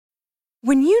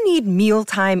When you need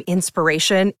mealtime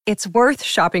inspiration, it's worth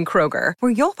shopping Kroger,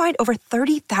 where you'll find over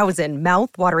 30,000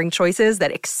 mouth-watering choices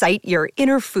that excite your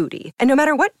inner foodie. And no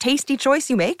matter what tasty choice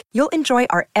you make, you'll enjoy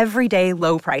our everyday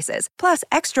low prices, plus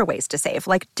extra ways to save,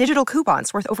 like digital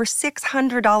coupons worth over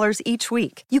 $600 each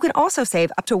week. You can also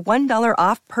save up to $1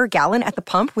 off per gallon at the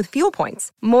pump with fuel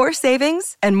points. More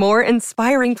savings and more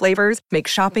inspiring flavors make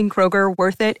shopping Kroger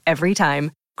worth it every time.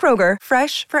 Kroger,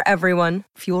 fresh for everyone.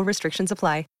 Fuel restrictions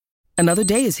apply. Another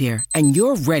day is here, and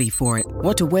you're ready for it.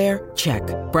 What to wear? Check.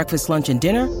 Breakfast, lunch, and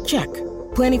dinner? Check.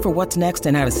 Planning for what's next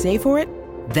and how to save for it?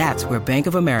 That's where Bank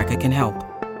of America can help.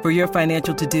 For your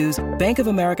financial to-dos, Bank of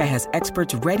America has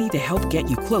experts ready to help get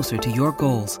you closer to your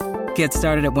goals. Get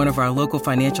started at one of our local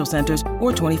financial centers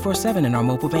or 24/7 in our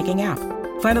mobile banking app.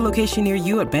 Find a location near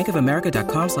you at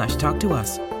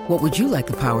bankofamerica.com/talktous. What would you like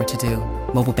the power to do?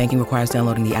 Mobile banking requires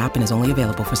downloading the app and is only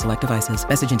available for select devices.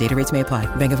 Message and data rates may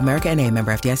apply. Bank of America N.A.,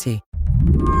 member FDIC.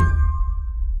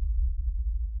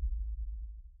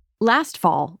 Last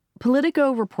fall,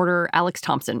 Politico reporter Alex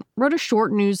Thompson wrote a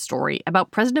short news story about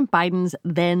President Biden's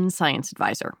then science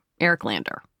advisor, Eric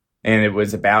Lander. And it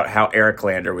was about how Eric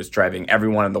Lander was driving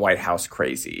everyone in the White House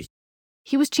crazy.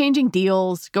 He was changing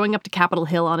deals, going up to Capitol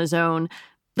Hill on his own,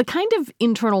 the kind of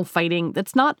internal fighting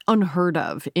that's not unheard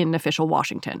of in official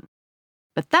Washington.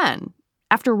 But then,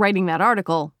 after writing that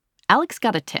article, Alex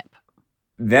got a tip.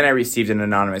 Then I received an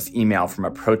anonymous email from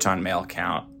a Proton Mail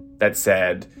account that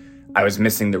said I was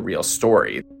missing the real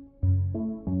story.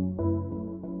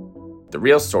 The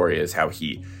real story is how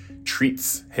he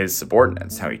treats his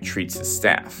subordinates, how he treats his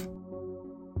staff.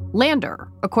 Lander,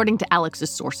 according to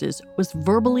Alex's sources, was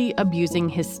verbally abusing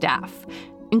his staff,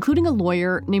 including a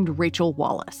lawyer named Rachel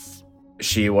Wallace.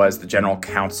 She was the general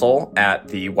counsel at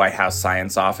the White House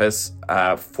Science Office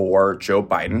for Joe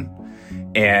Biden.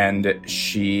 And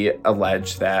she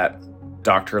alleged that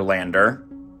Dr. Lander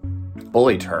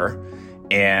bullied her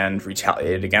and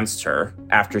retaliated against her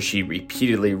after she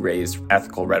repeatedly raised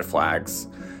ethical red flags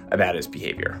about his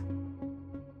behavior.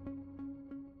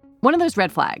 One of those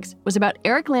red flags was about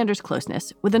Eric Lander's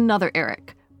closeness with another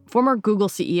Eric, former Google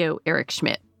CEO Eric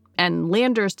Schmidt, and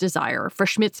Lander's desire for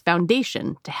Schmidt's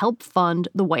foundation to help fund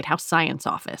the White House Science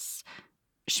Office.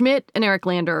 Schmidt and Eric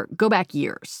Lander go back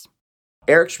years.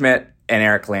 Eric Schmidt and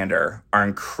Eric Lander are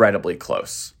incredibly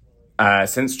close.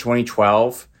 Since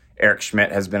 2012, Eric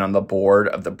Schmidt has been on the board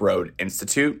of the Broad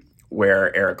Institute,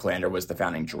 where Eric Lander was the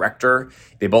founding director.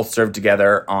 They both served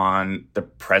together on the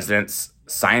president's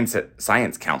Science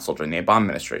Council during the Obama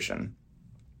administration.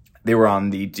 They were on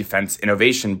the Defense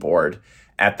Innovation Board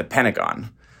at the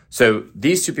Pentagon. So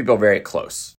these two people are very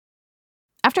close.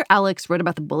 After Alex wrote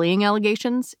about the bullying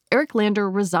allegations, Eric Lander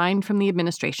resigned from the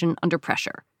administration under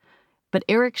pressure. But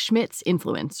Eric Schmidt's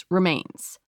influence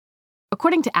remains.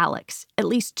 According to Alex, at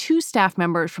least 2 staff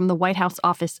members from the White House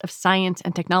Office of Science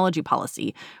and Technology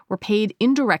Policy were paid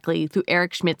indirectly through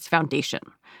Eric Schmidt's foundation.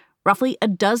 Roughly a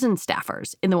dozen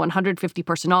staffers in the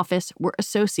 150-person office were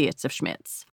associates of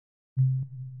Schmidt's.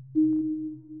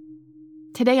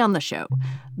 Today on the show,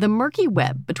 the murky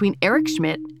web between Eric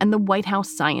Schmidt and the White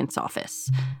House Science Office.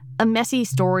 A messy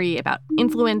story about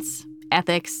influence,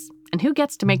 ethics, and who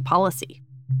gets to make policy.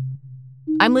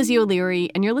 I'm Lizzie O'Leary,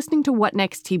 and you're listening to What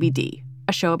Next TBD,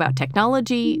 a show about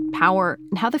technology, power,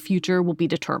 and how the future will be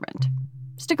determined.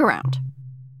 Stick around.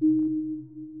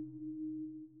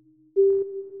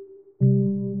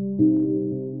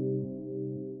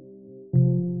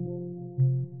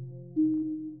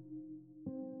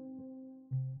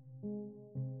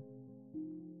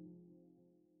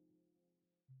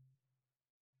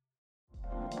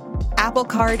 Apple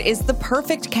Card is the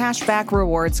perfect cashback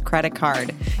rewards credit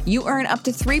card. You earn up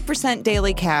to 3%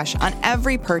 daily cash on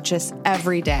every purchase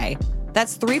every day.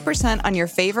 That's 3% on your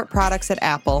favorite products at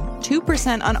Apple,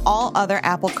 2% on all other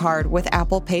Apple Card with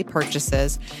Apple Pay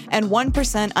purchases, and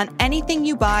 1% on anything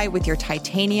you buy with your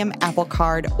titanium Apple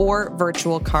Card or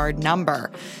virtual card number.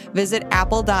 Visit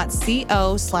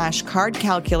apple.co/card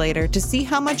calculator to see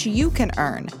how much you can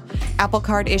earn. Apple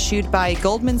Card issued by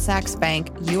Goldman Sachs Bank,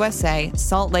 USA,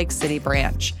 Salt Lake City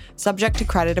branch. Subject to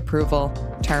credit approval.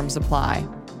 Terms apply.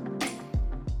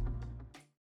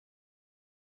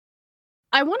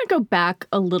 I want to go back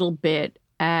a little bit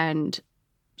and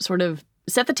sort of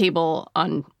set the table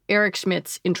on Eric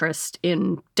Schmidt's interest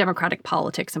in democratic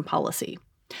politics and policy.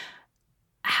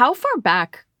 How far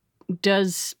back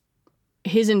does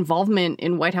his involvement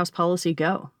in White House policy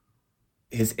go?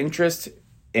 His interest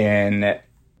in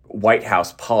White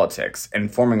House politics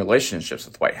and forming relationships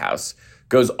with White House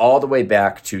goes all the way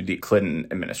back to the Clinton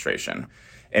administration,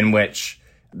 in which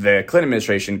the Clinton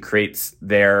administration creates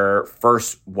their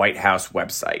first White House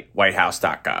website,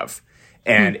 whitehouse.gov.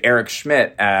 And Eric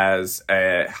Schmidt, as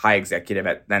a high executive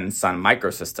at then Sun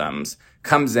Microsystems,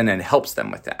 comes in and helps them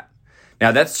with that.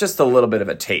 Now, that's just a little bit of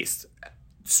a taste.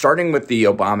 Starting with the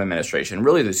Obama administration,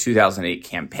 really the 2008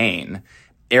 campaign,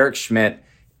 Eric Schmidt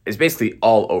is basically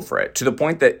all over it, to the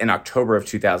point that in October of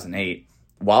 2008,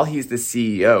 while he's the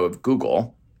CEO of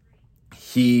Google,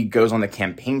 he goes on the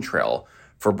campaign trail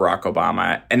for Barack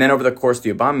Obama. And then over the course of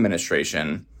the Obama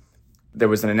administration, there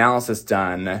was an analysis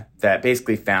done that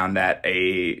basically found that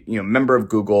a member of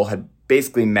Google had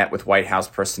basically met with White House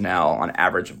personnel on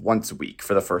average of once a week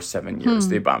for the first 7 years of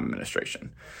the Obama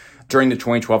administration. During the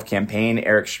 2012 campaign,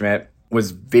 Eric Schmidt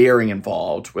was very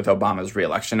involved with Obama's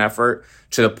reelection effort,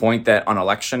 to the point that on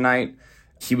election night,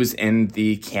 he was in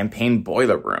the campaign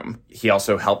boiler room. He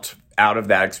also helped, out of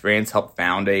that experience, help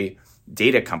found a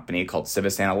data company called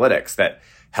Civis Analytics that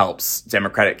helps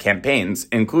Democratic campaigns,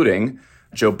 including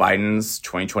Joe Biden's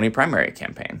 2020 primary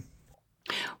campaign.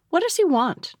 What does he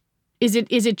want? Is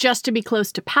it just to be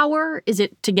close to power? Is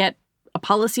it to get a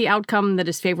policy outcome that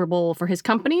is favorable for his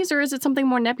companies, or is it something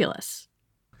more nebulous?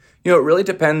 It really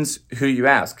depends who you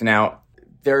ask. Now,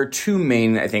 there are two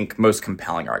main, I think, most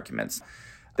compelling arguments.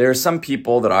 There are some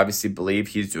people that obviously believe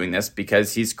he's doing this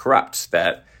because he's corrupt,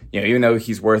 that, even though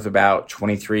he's worth about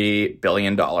 $23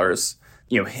 billion,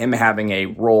 him having a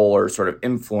role or sort of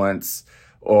influence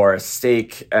or a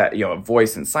stake, a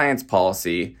voice in science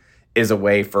policy is a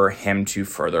way for him to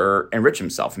further enrich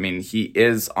himself. I mean, he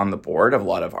is on the board of a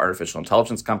lot of artificial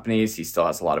intelligence companies. He still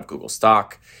has a lot of Google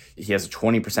stock. He has a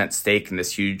 20% stake in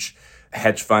this huge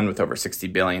hedge fund with over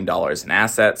 $60 billion in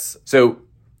assets. So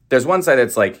there's one side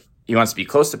that's like, he wants to be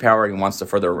close to power and he wants to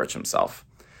further enrich himself.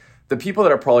 The people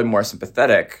that are probably more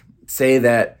sympathetic say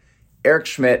that Eric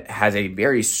Schmidt has a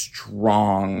very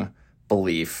strong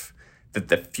belief that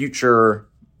the future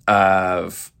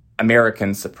of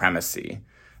American supremacy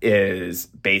is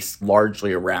based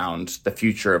largely around the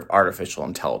future of artificial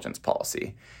intelligence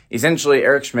policy. Essentially,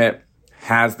 Eric Schmidt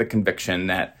has the conviction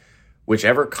that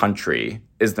whichever country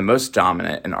is the most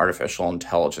dominant in artificial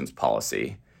intelligence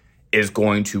policy is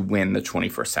going to win the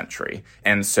 21st century.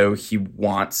 And so he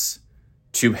wants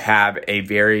to have a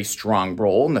very strong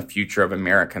role in the future of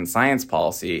American science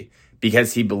policy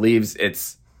because he believes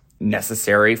it's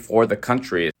necessary for the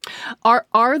country.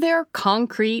 Are there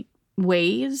concrete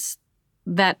ways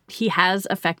that he has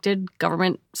affected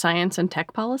government science and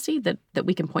tech policy that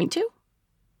we can point to?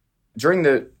 During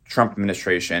the Trump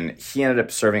administration, he ended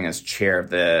up serving as chair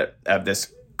of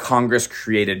this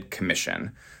Congress-created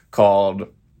commission called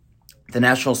the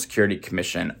National Security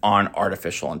Commission on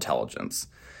Artificial Intelligence.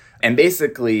 And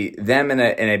basically, them and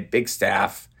a big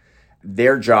staff,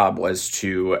 their job was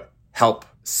to help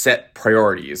set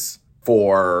priorities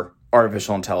for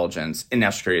artificial intelligence in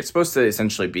national security. It's supposed to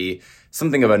essentially be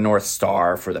something of a North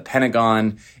Star for the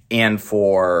Pentagon and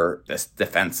for this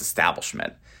defense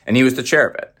establishment. And he was the chair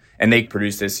of it. And they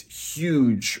produced this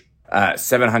huge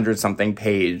 700-something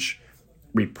page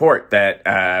report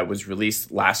that was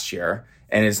released last year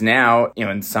and is now,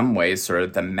 in some ways, sort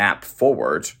of the map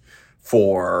forward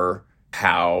for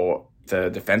how the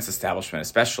defense establishment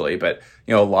especially, but,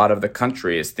 a lot of the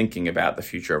country is thinking about the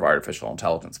future of artificial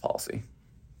intelligence policy.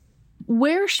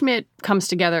 Where Schmidt comes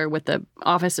together with the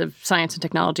Office of Science and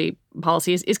Technology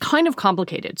Policy is kind of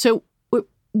complicated. So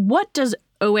what does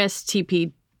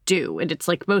OSTP do in its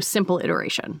most simple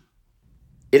iteration?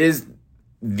 It is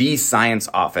the science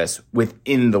office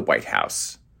within the White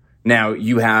House. Now,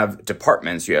 you have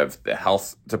departments. You have the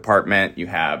health department. You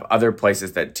have other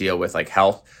places that deal with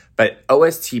health. But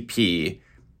OSTP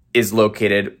is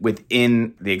located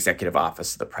within the executive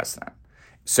office of the president.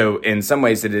 So in some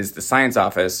ways, it is the science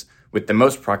office with the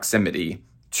most proximity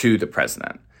to the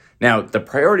president. Now, the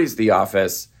priorities of the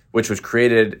office, which was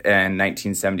created in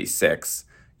 1976,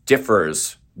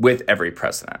 differs with every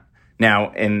president.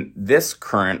 Now, in this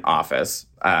current office,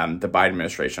 the Biden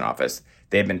administration office,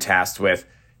 they've been tasked with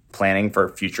planning for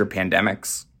future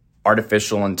pandemics,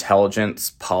 artificial intelligence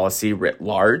policy writ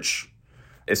large,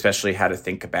 especially how to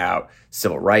think about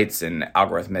civil rights and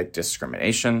algorithmic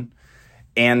discrimination.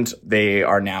 And they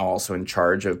are now also in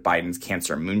charge of Biden's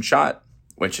cancer moonshot,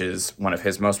 which is one of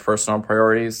his most personal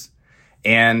priorities,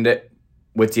 and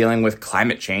with dealing with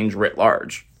climate change writ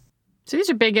large. So these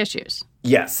are big issues.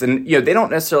 Yes. And, they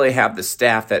don't necessarily have the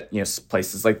staff that,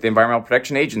 places like the Environmental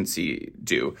Protection Agency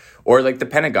do, or like the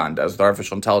Pentagon does with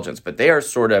artificial intelligence. But they are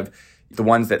sort of the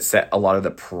ones that set a lot of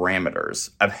the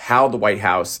parameters of how the White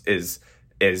House is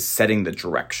setting the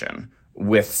direction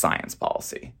with science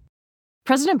policy.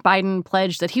 President Biden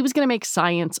pledged that he was going to make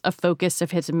science a focus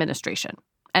of his administration.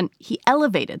 And he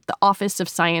elevated the Office of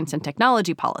Science and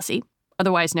Technology Policy,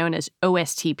 otherwise known as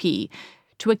OSTP,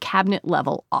 to a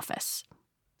cabinet-level office.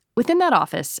 Within that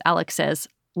office, Alex says,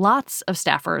 lots of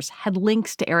staffers had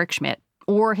links to Eric Schmidt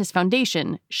or his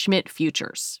foundation, Schmidt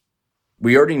Futures.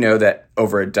 We already know that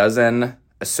over a dozen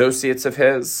associates of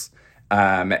his,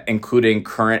 including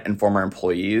current and former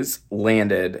employees,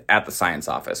 landed at the science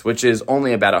office, which is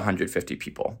only about 150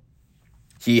 people.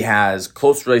 He has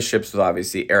close relationships with,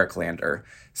 obviously, Eric Lander.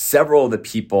 Several of the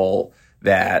people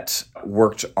that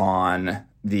worked on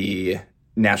the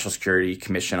National Security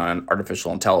Commission on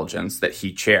Artificial Intelligence that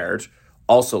he chaired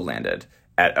also landed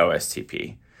at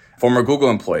OSTP. Former Google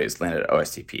employees landed at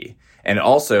OSTP. And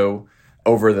also,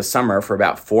 over the summer, for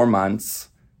about 4 months,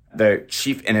 the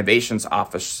chief innovations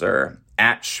officer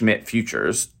at Schmidt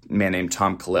Futures, a man named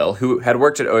Tom Khalil, who had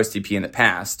worked at OSTP in the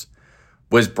past,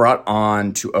 was brought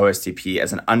on to OSTP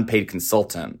as an unpaid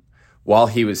consultant while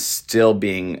he was still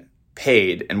being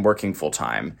paid and working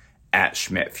full-time at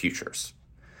Schmidt Futures.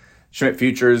 Schmidt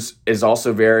Futures is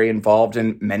also very involved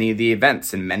in many of the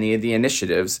events and many of the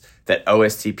initiatives that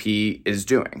OSTP is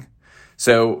doing.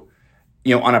 So,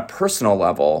 on a personal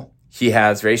level, he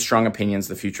has very strong opinions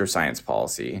of the future of science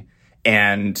policy,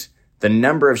 and the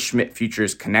number of Schmidt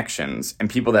Futures connections and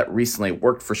people that recently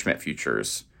worked for Schmidt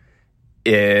Futures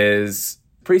is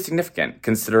pretty significant,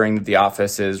 considering that the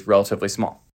office is relatively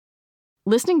small.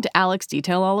 Listening to Alex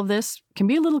detail all of this can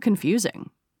be a little confusing.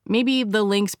 Maybe the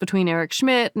links between Eric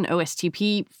Schmidt and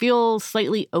OSTP feel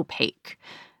slightly opaque.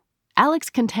 Alex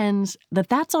contends that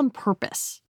that's on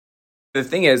purpose. The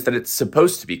thing is that it's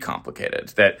supposed to be complicated,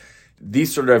 that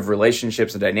these sort of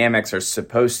relationships and dynamics are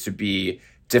supposed to be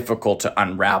difficult to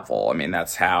unravel. I mean,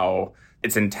 that's how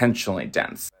it's intentionally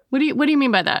dense. What do you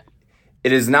mean by that?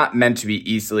 It is not meant to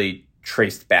be easily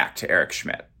traced back to Eric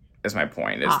Schmidt, is my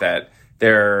point, is that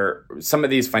some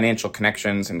of these financial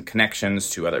connections and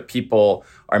connections to other people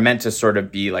are meant to sort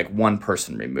of be like one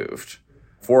person removed.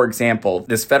 For example,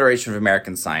 this Federation of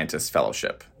American Scientists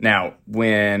Fellowship. Now,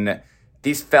 when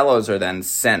these fellows are then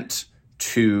sent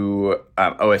to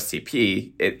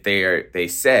OSTP, they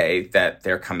say that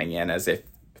they're coming in as a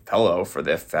fellow for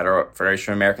the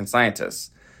Federation of American Scientists.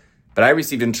 But I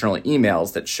received internal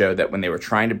emails that showed that when they were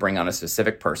trying to bring on a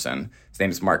specific person, his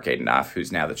name is Mark Adenoff,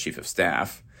 who's now the chief of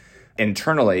staff,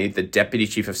 internally, the deputy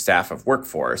chief of staff of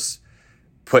workforce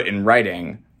put in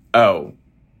writing, the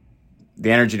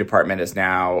energy department has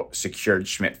now secured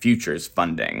Schmidt Futures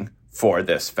funding for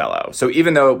this fellow. So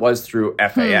even though it was through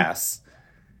FAS,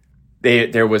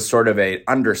 there was sort of a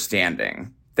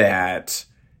understanding that,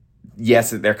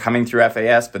 yes, they're coming through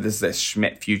FAS, but this is a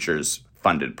Schmidt Futures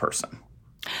funded person.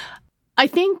 I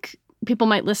think people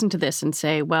might listen to this and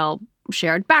say, well,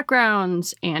 shared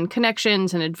backgrounds and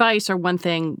connections and advice are one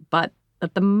thing, but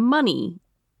that the money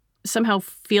somehow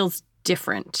feels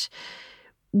different.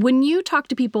 When you talk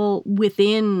to people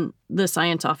within the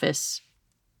science office,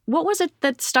 what was it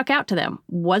that stuck out to them?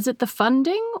 Was it the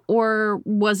funding, or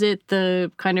was it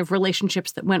the kind of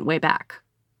relationships that went way back?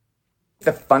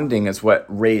 The funding is what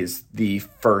raised the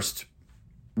first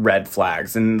red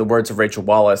flags. In the words of Rachel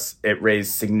Wallace, it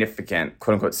raised significant,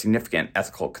 quote unquote, significant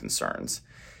ethical concerns.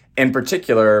 In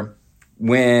particular,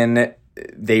 when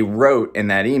they wrote in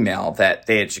that email that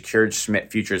they had secured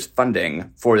Schmidt Futures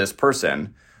funding for this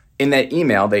person, in that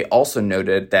email, they also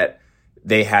noted that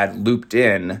they had looped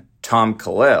in Tom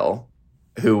Khalil,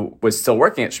 who was still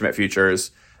working at Schmidt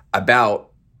Futures,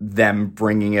 about them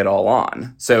bringing it all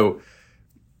on. So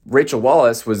Rachel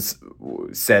Wallace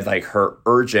said like her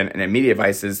urgent and immediate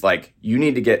advice is like, you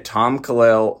need to get Tom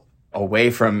Khalil away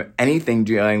from anything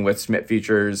dealing with Schmidt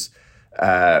Futures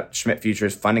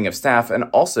funding of staff. And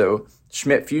also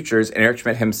Schmidt Futures and Eric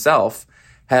Schmidt himself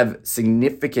have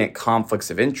significant conflicts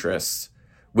of interest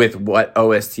with what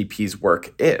OSTP's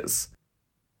work is.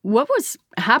 What was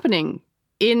happening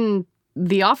in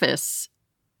the office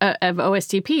of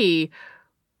OSTP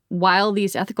while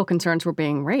these ethical concerns were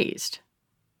being raised?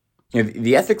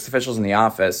 The ethics officials in the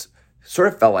office sort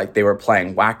of felt like they were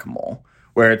playing whack-a-mole,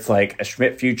 where it's like a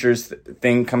Schmidt Futures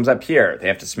thing comes up here, they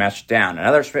have to smash it down.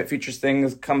 Another Schmidt Futures thing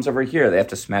comes over here, they have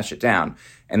to smash it down.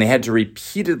 And they had to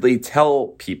repeatedly tell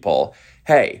people,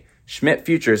 hey, Schmidt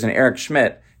Futures and Eric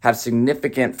Schmidt have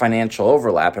significant financial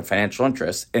overlap and financial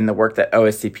interests in the work that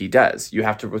OSTP does. You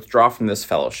have to withdraw from this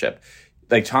fellowship.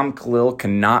 Like Tom Khalil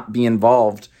cannot be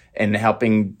involved in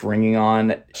helping bringing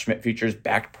on Schmidt Futures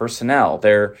backed personnel.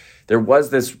 There was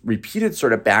this repeated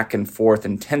sort of back and forth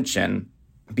and tension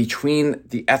between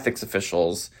the ethics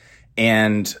officials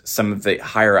and some of the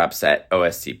higher ups at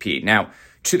OSTP. Now,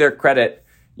 to their credit,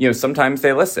 sometimes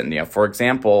they listen. For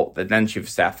example, the then chief of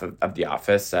staff of the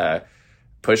office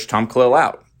pushed Tom Khalil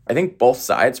out. I think both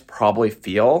sides probably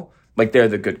feel like they're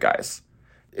the good guys.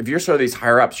 if you're sort of these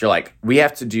higher ups, you're like, we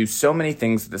have to do so many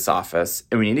things at this office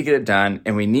and we need to get it done.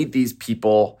 And we need these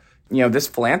people, this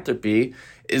philanthropy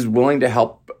is willing to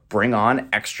help bring on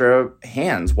extra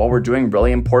hands while we're doing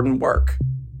really important work.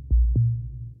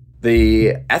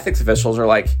 The ethics officials are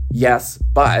like, yes,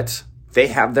 but they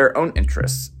have their own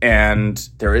interests, and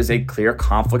there is a clear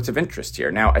conflict of interest here.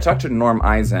 Now, I talked to Norm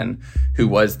Eisen, who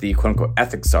was the quote-unquote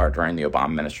ethics czar during the Obama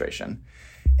administration,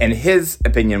 and his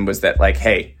opinion was that, like,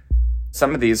 hey,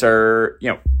 some of these are,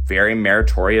 very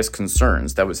meritorious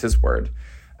concerns. That was his word.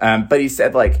 But he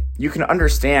said, like, you can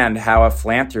understand how a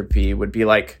philanthropy would be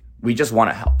like, we just want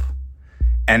to help.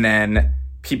 And then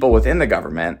people within the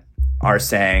government are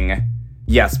saying,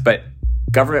 yes, but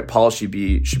government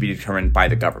policy should be determined by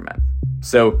the government.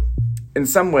 So in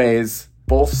some ways,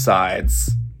 both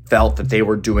sides felt that they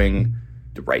were doing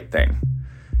the right thing.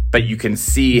 But you can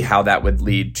see how that would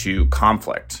lead to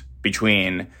conflict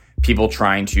between people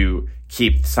trying to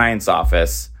keep the science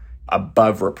office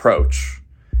above reproach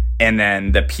and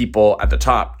then the people at the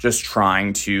top just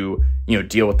trying to,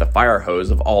 deal with the fire hose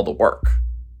of all the work.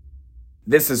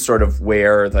 This is sort of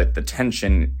where the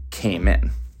tension came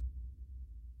in.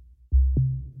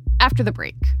 After the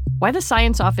break, why the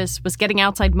science office was getting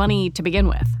outside money to begin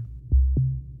with.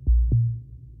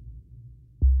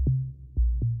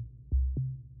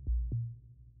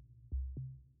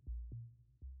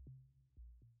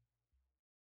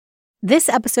 This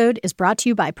episode is brought to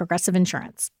you by Progressive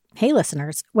Insurance. Hey,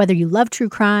 listeners, whether you love true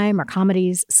crime or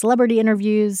comedies, celebrity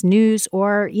interviews, news,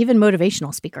 or even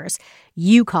motivational speakers,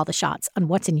 you call the shots on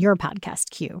what's in your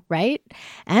podcast queue, right?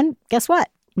 And guess what?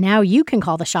 Now you can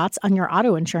call the shots on your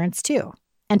auto insurance, too.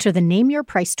 Enter the Name Your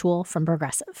Price tool from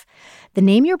Progressive. The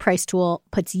Name Your Price tool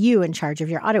puts you in charge of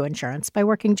your auto insurance by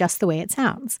working just the way it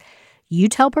sounds. You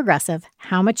tell Progressive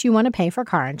how much you want to pay for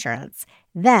car insurance.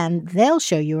 Then they'll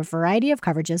show you a variety of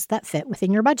coverages that fit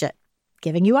within your budget,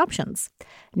 giving you options.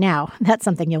 Now, that's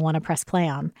something you'll want to press play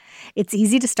on. It's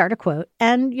easy to start a quote,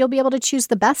 and you'll be able to choose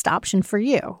the best option for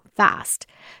you fast.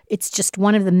 It's just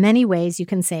one of the many ways you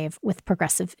can save with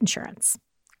Progressive Insurance.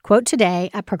 Quote today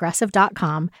at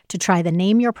Progressive.com to try the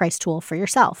Name Your Price tool for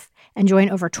yourself and join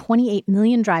over 28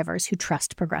 million drivers who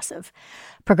trust Progressive.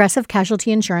 Progressive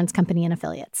Casualty Insurance Company and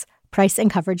Affiliates. Price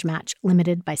and coverage match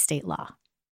limited by state law.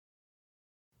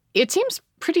 It seems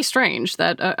pretty strange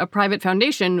that a private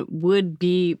foundation would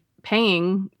be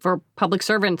paying for public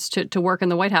servants to work in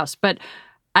the White House. But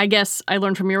I guess I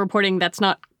learned from your reporting that's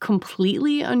not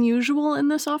completely unusual in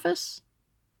this office.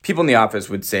 People in the office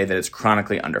would say that it's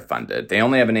chronically underfunded. They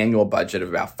only have an annual budget of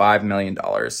about $5 million.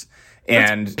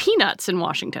 And that's peanuts in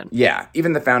Washington. Yeah.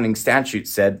 Even the founding statute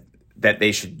said that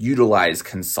they should utilize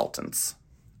consultants.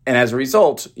 And as a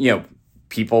result,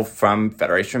 people from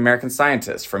Federation of American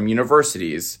Scientists, from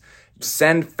universities,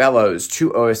 send fellows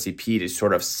to OSCP to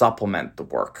sort of supplement the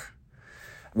work.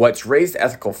 What's raised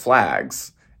ethical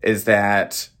flags is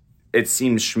that it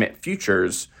seems Schmidt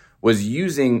Futures was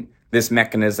using this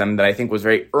mechanism that I think was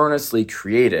very earnestly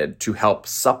created to help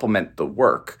supplement the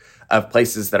work of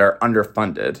places that are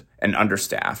underfunded and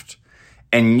understaffed,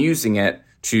 and using it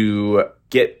to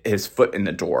get his foot in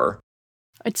the door.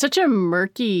 It's such a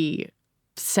murky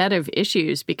set of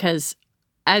issues because,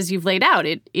 as you've laid out,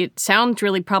 it sounds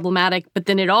really problematic, but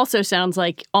then it also sounds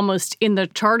like almost in the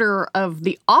charter of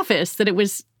the office that it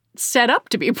was set up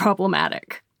to be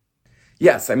problematic.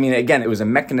 Yes. I mean, again, it was a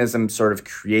mechanism sort of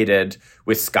created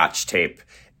with Scotch tape.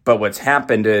 But what's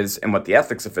happened is, and what the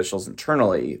ethics officials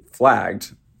internally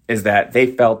flagged, is that they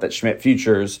felt that Schmidt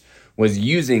Futures was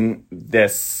using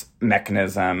this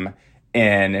mechanism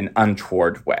in an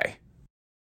untoward way.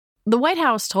 The White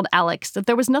House told Alex that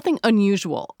there was nothing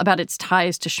unusual about its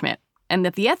ties to Schmidt and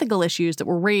that the ethical issues that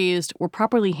were raised were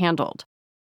properly handled.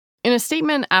 In a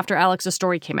statement after Alex's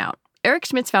story came out, Eric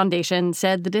Schmidt's foundation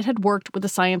said that it had worked with the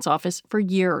science office for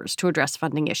years to address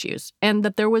funding issues and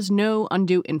that there was no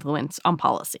undue influence on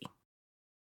policy.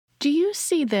 Do you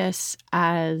see this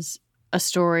as a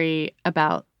story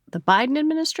about the Biden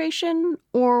administration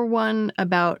or one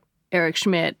about Eric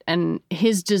Schmidt and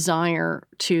his desire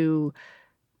to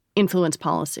influence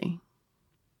policy?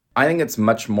 I think it's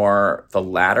much more the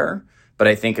latter, but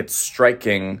I think it's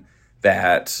striking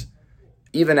that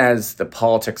even as the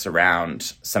politics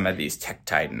around some of these tech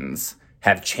titans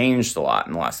have changed a lot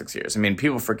in the last 6 years. I mean,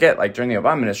 people forget, like during the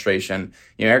Obama administration,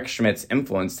 Eric Schmidt's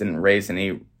influence didn't raise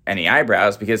any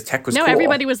eyebrows because tech was cool. No,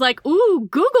 everybody was like, ooh,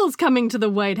 Google's coming to the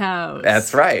White House.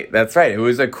 That's right. It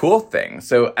was a cool thing.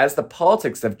 So as the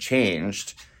politics have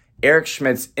changed, Eric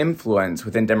Schmidt's influence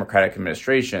within Democratic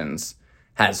administrations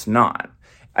has not.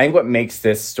 I think what makes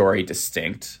this story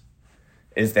distinct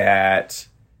is that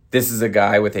this is a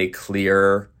guy with a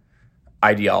clear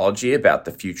ideology about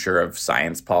the future of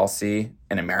science policy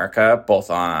in America, both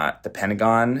on the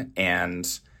Pentagon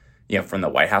and, from the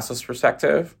White House's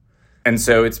perspective. And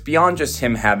so it's beyond just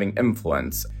him having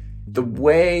influence. The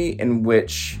way in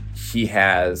which he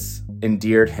has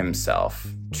endeared himself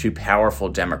to powerful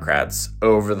Democrats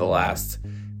over the last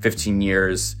 15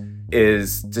 years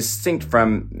is distinct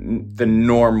from the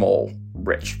normal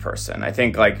rich person. I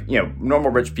think normal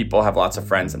rich people have lots of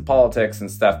friends in politics and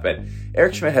stuff, but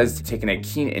Eric Schmidt has taken a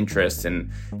keen interest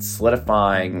in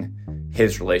solidifying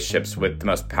his relationships with the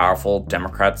most powerful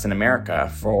Democrats in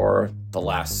America for the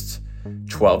last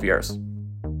 12 years.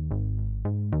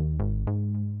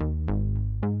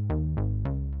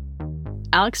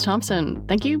 Alex Thompson,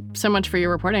 thank you so much for your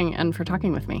reporting and for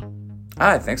talking with me.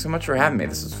 Thanks so much for having me.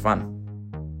 This was fun.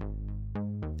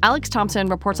 Alex Thompson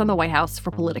reports on the White House for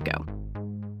Politico.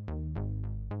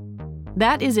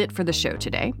 That is it for the show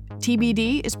today.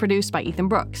 TBD is produced by Ethan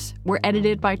Brooks. We're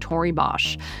edited by Tori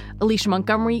Bosch. Alicia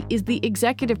Montgomery is the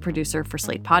executive producer for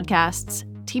Slate Podcasts.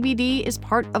 TBD is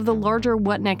part of the larger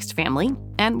What Next family,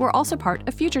 and we're also part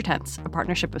of Future Tense, a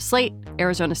partnership of Slate,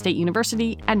 Arizona State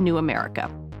University, and New America.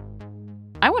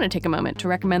 I want to take a moment to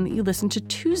recommend that you listen to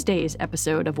Tuesday's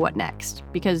episode of What Next,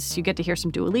 because you get to hear some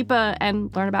Dua Lipa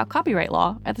and learn about copyright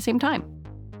law at the same time.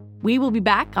 We will be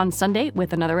back on Sunday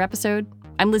with another episode.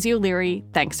 I'm Lizzie O'Leary.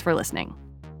 Thanks for listening.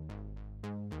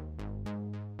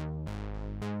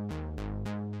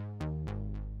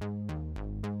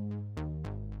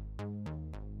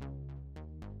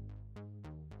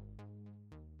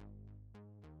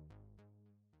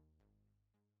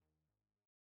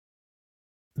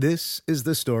 This is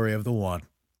the story of the one.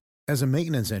 As a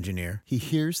maintenance engineer, he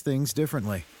hears things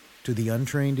differently. To the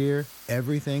untrained ear,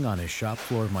 everything on his shop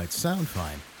floor might sound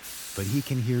fine, but he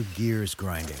can hear gears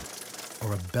grinding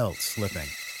or a belt slipping.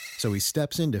 So he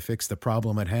steps in to fix the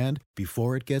problem at hand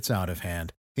before it gets out of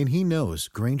hand. And he knows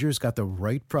Grainger's got the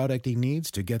right product he needs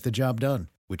to get the job done,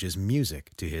 which is music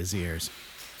to his ears.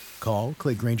 Call,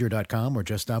 click Grainger.com, or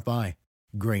just stop by.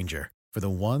 Grainger, for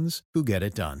the ones who get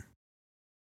it done.